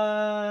the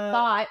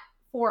thought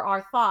for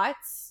our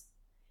thoughts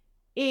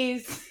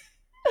is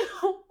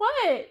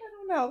what? I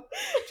don't know.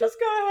 Just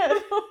go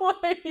ahead. Why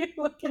are you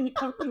looking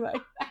at me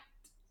like that?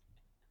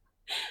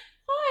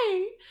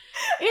 Why?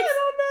 I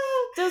don't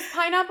know. Does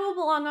pineapple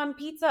belong on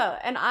pizza?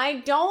 And I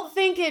don't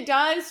think it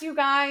does, you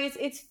guys.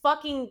 It's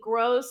fucking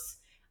gross.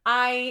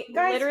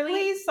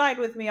 Please side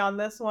with me on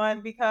this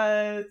one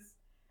because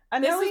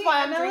this is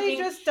why I'm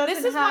drinking.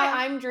 This is why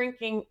I'm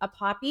drinking a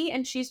poppy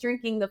and she's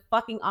drinking the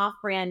fucking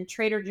off-brand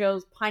Trader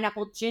Joe's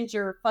pineapple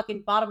ginger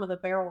fucking bottom of the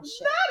barrel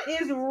shit.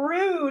 That is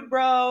rude,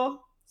 bro.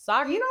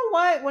 Sorry. You know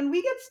what? When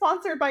we get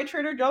sponsored by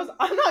Trader Joe's,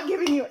 I'm not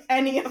giving you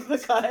any of the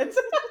cuts.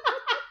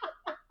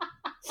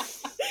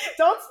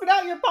 Don't spit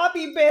out your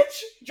poppy,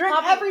 bitch. Drink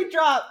every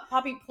drop.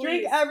 Poppy, please.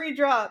 Drink every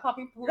drop.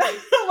 Poppy,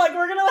 please. Like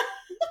we're gonna.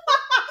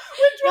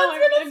 Which one's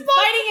gonna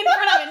fighting in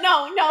front of it?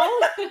 No.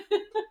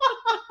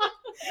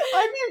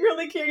 I'd be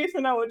really curious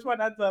to know which one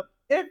ends up,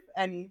 if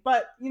any.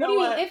 But you know what?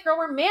 Do you mean, if girl,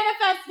 we're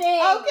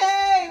manifesting?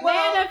 Okay,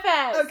 well,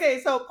 manifest. Okay,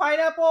 so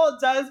pineapple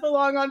does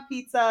belong on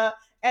pizza,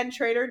 and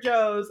Trader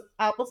Joe's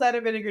apple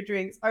cider vinegar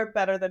drinks are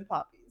better than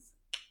poppies.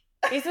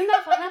 Isn't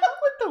that pineapple?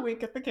 With the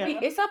wink at the camera.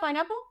 Wait, is that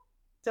pineapple?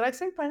 Did I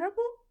say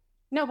pineapple?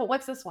 No, but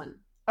what's this one?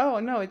 Oh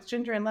no, it's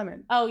ginger and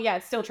lemon. Oh yeah,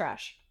 it's still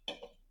trash.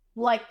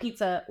 Like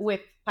pizza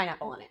with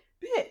pineapple on it.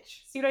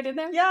 Bitch. See what I did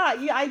there? Yeah,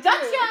 I did.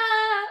 Gotcha!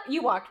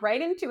 You walked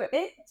right into it,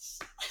 bitch.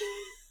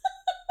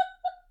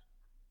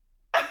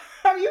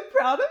 Are you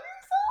proud of yourself?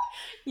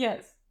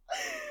 Yes.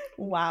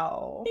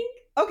 Wow.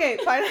 Okay,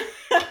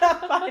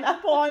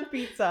 pineapple on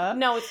pizza.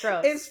 No, it's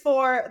gross. Is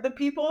for the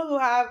people who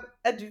have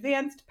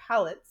advanced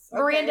palates.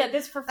 Okay? Miranda,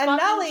 this is for fucking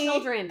Anhely.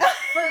 Children.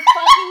 For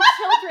fucking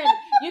children.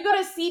 You go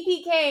to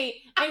CPK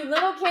and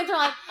little kids are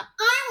like,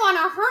 I want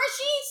a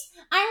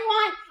Hershey's, I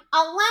want a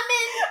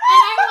lemon,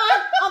 and I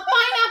want a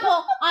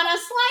pineapple on a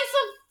slice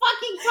of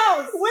fucking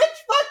toast. Which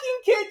fucking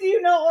kid do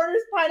you know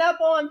orders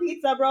pineapple on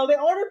pizza, bro? They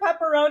order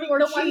pepperoni or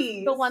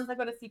cheese. The ones that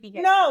go to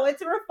CPK. No,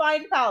 it's a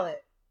refined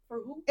palate. For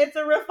who? It's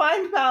a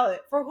refined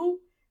palate. For who?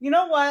 You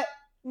know what?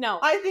 No.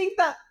 I think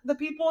that the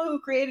people who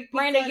created pizza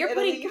Miranda, you're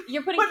putting Canadian. Really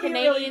you're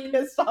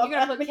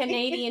gonna put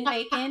Canadian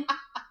bacon.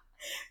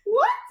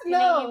 What?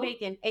 Canadian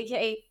bacon,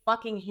 aka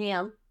fucking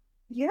ham.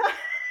 Yeah.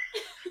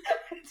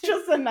 It's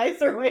just a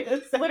nicer way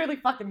to say. Literally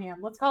fucking ham.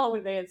 Let's call it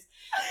what it is.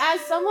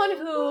 As someone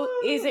who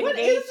is engaged, what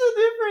is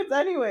the difference,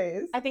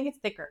 anyways? I think it's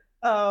thicker.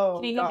 Oh,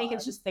 Canadian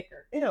bacon's just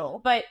thicker.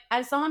 Ew. But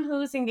as someone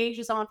who's engaged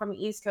with someone from the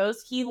East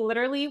Coast, he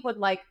literally would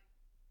like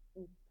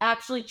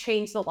actually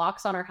change the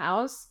locks on our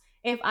house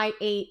if I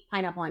ate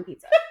pineapple on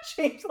pizza.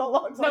 Change the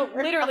locks on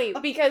your literally,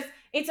 house. Because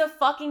it's a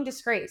fucking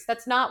disgrace.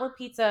 That's not what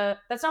pizza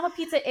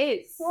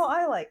is. Well,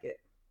 I like it.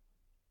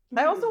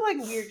 I also like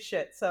weird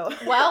shit, so.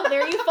 Well,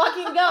 there you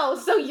fucking go.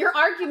 So your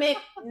argument,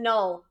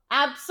 no.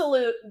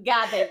 Absolute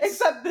garbage.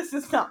 Except this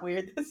is not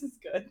weird. This is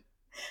good.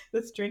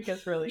 This drink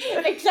is really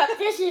good. Except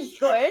this is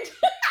good.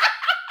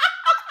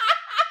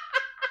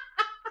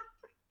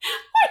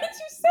 Why did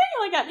you say it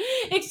like that?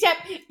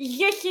 Except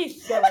this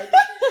is good.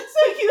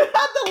 So you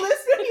had the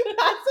list and you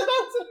passed it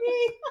on to me.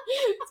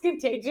 It's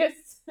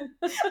contagious. I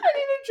need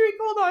a drink.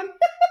 Hold on.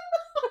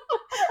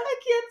 I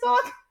can't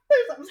talk.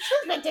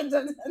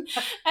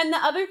 And the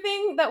other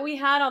thing that we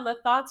had on the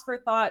thoughts for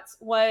thoughts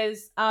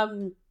was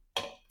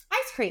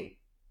ice cream.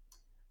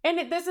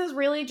 And this is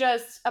really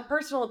just a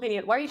personal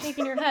opinion. Why are you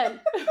shaking your head?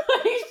 Why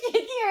are you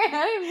shaking your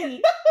head at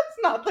me? That's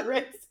not the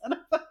right set of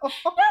No, it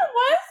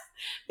was.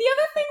 The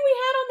other thing we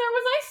had on there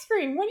was ice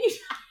cream. What do you...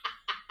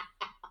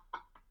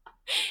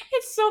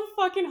 It's so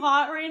fucking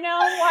hot right now.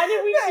 Why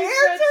did we The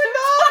air turned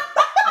off.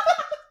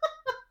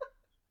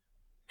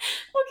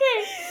 Okay.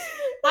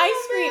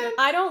 Ice cream. Man.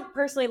 I don't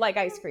personally like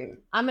ice cream.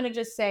 I'm going to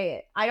just say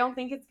it. I don't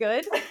think it's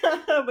good.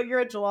 But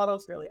your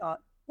gelato's really hot.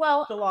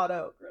 Well,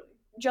 Gelato, really.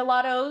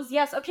 Gelatos,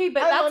 yes. Okay,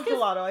 but I that's love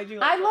gelato. I do.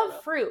 Like I gelato.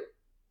 love fruit.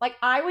 Like,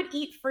 I would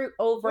eat fruit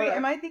over... Wait,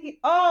 am I thinking...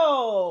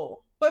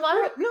 Oh! But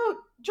Gelato? no,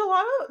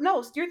 gelato... No,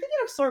 you're thinking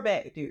of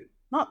sorbet, dude.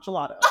 Not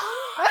gelato.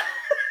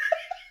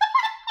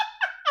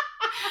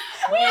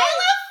 Wait, I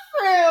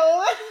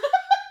love fruit!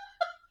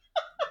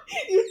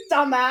 You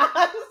dumbass!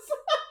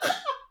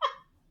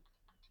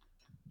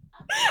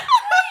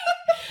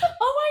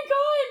 Oh my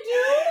god,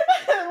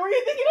 dude! Were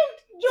you thinking of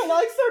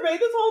gelato sorbet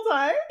this whole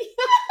time?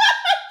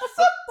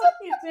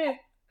 You did.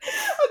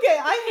 Okay,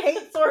 I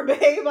hate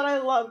sorbet, but I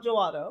love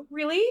gelato.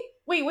 Really?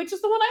 Wait, which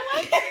is the one I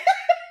like?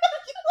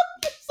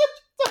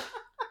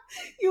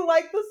 You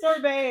like the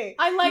sorbet.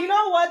 I like... You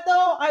know what,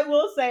 though? I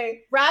will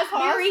say...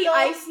 raspberry Costco-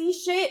 icy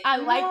shit. I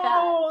like that.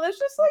 No, that's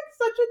just like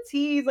such a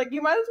tease. Like,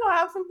 you might as well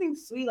have something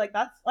sweet. Like,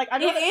 that's... like I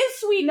don't. It is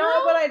sweet, No,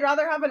 girl. but I'd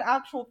rather have an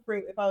actual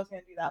fruit if I was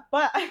gonna do that.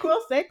 But I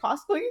will say,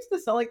 Costco used to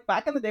sell, like,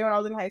 back in the day when I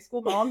was in high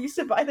school, my mom used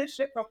to buy this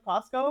shit from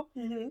Costco.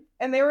 Mm-hmm.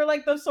 And they were,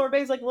 like, those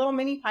sorbets, like, little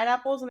mini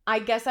pineapples. And I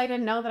guess I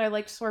didn't know that I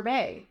liked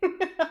sorbet.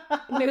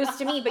 News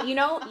to me. But you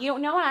know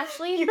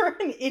actually? You're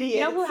an idiot. You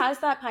know who has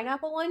that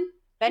pineapple one?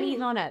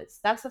 Benihana's.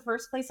 That's the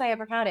first place I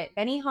ever had it.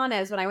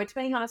 Benihana's, when I went to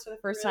Benihana's for the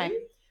first time.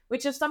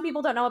 Which, if some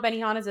people don't know what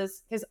Benihana's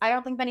is, because I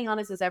don't think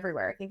Benihana's is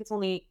everywhere. I think it's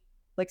only,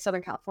 like,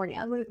 Southern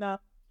California. No.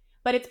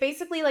 But it's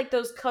basically, like,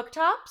 those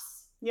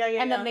cooktops. Yeah.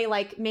 And then they,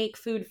 like, make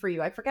food for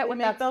you. I forget what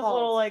make that's those called.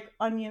 little, like,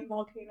 onion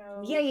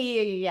volcanoes.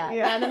 Yeah.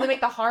 And then they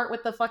make the heart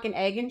with the fucking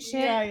egg and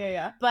shit.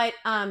 Yeah. But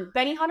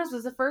Benihana's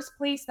was the first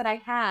place that I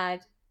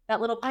had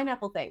that little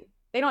pineapple thing.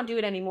 They don't do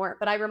it anymore.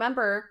 But I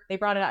remember they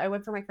brought it out. I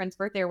went for my friend's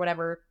birthday or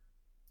whatever.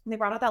 And they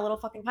brought out that little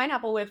fucking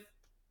pineapple with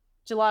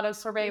gelato,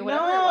 sorbet,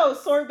 whatever. No,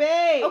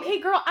 sorbet. Okay,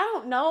 girl, I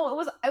don't know.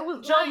 It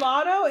was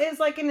Gelato is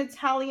like an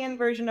Italian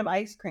version of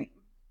ice cream.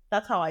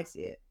 That's how I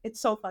see it.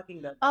 It's so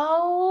fucking good.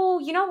 Oh,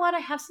 you know what? I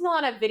have seen a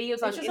lot of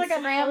videos on just like a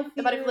Instagram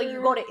about if, like,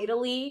 you healthier- go to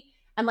Italy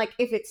and, like,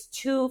 if it's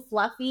too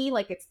fluffy,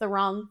 like, it's the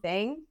wrong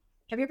thing.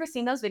 Have you ever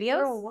seen those videos?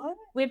 Girl, what?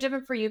 We have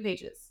different For You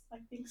pages. I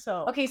think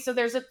so. Okay, so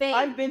there's a thing.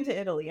 I've been to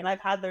Italy and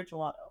I've had their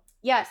gelato.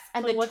 Yes,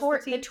 and So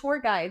what's the the tour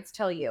guides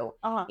tell you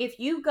Uh-huh. if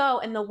you go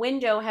and the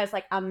window has,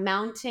 like, a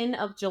mountain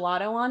of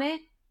gelato on it,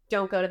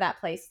 don't go to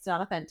that place. It's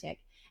not authentic.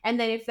 And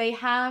then if they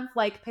have,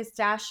 like,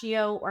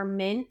 pistachio or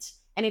mint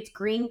and it's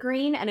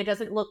green and it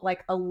doesn't look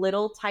like a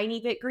little tiny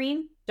bit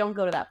green, don't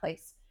go to that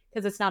place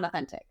because it's not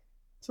authentic.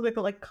 So they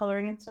put like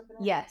coloring and stuff in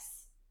it?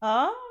 Yes.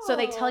 Oh. So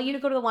they tell you to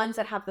go to the ones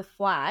that have the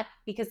flat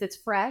because it's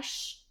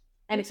fresh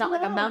and it's not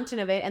like a Yeah. mountain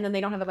of it, and then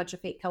they don't have a bunch of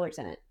fake colors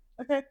in it.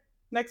 Okay.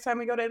 Next time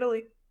we go to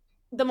Italy.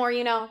 The more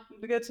you know.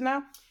 We good to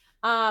know?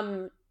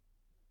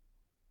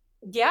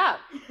 Yeah.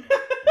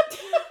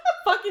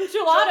 Fucking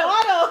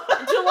gelato.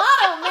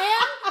 Gelato,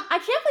 man. I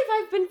can't believe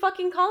I've been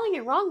fucking calling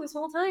it wrong this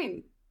whole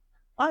time.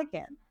 I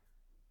can.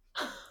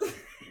 You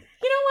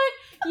know what?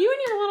 You and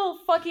your little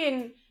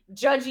fucking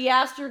judgy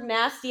ass, your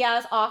nasty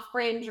ass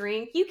off-brand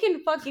drink, you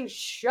can fucking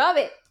shove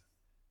it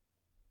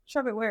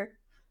Shove it where?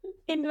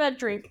 into that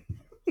drink.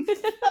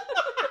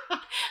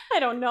 I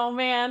don't know,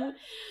 man.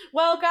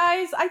 Well,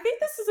 guys, I think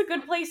this is a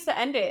good place to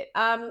end it.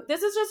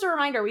 This is just a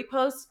reminder. We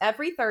post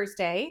every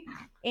Thursday,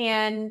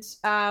 and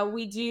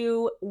we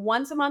do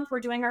once a month. We're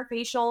doing our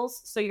facials,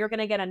 so you're going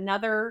to get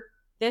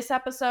this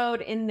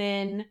episode, and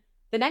then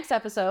the next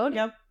episode.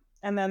 Yep.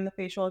 And then the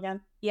facial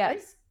again.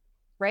 Yes.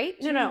 Right?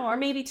 No, or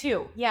maybe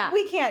two. Yeah.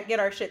 We can't get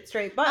our shit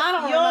straight, but I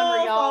don't you'll remember,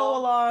 y'all. follow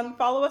along.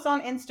 Follow us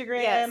on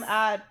Instagram Yes.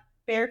 at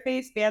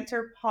Bareface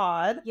Banter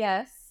Pod.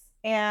 Yes.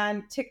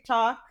 And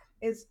TikTok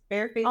is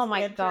Bareface Oh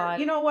my Banter. God.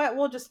 You know what?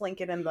 We'll just link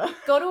it in the...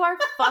 Go to our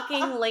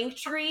fucking link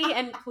tree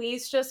and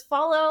please just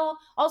follow.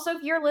 Also,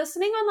 if you're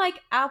listening on,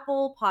 like,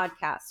 Apple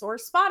Podcasts or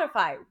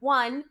Spotify,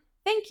 1,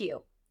 thank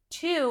you.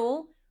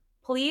 2,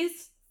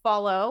 please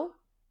follow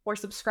or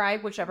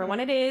subscribe, whichever one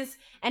it is.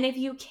 And if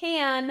you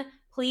can,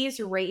 please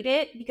rate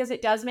it because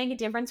it does make a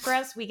difference for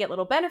us. We get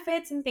little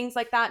benefits and things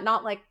like that,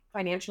 not like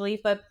financially,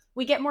 but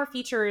we get more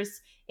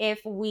features if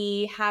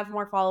we have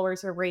more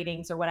followers or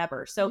ratings or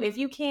whatever. So if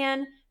you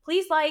can,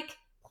 please like,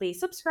 please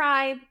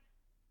subscribe,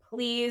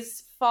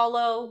 please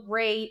follow,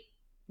 rate,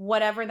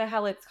 whatever the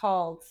hell it's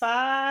called.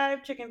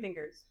 5 chicken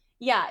fingers.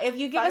 Yeah, if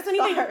you give 5 us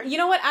anything, stars. you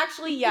know what?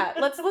 Actually, yeah,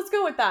 let's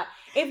go with that.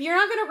 If you're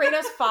not gonna rate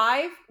us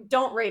 5,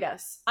 don't rate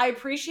us. I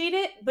appreciate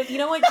it, but you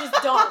know what?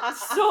 Just don't.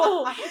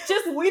 So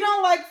we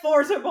don't like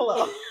 4s or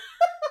below.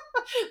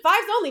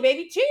 5's only,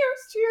 baby.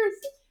 Cheers.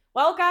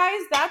 Well,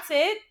 guys, that's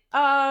it.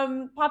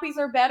 Poppies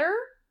are better.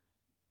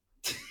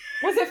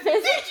 Was it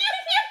fizzy?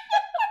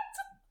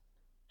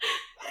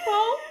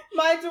 Well,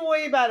 mine's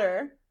way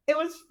better. It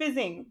was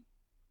fizzing.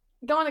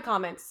 Go in the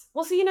comments.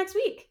 We'll see you next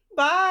week.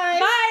 Bye.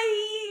 Bye.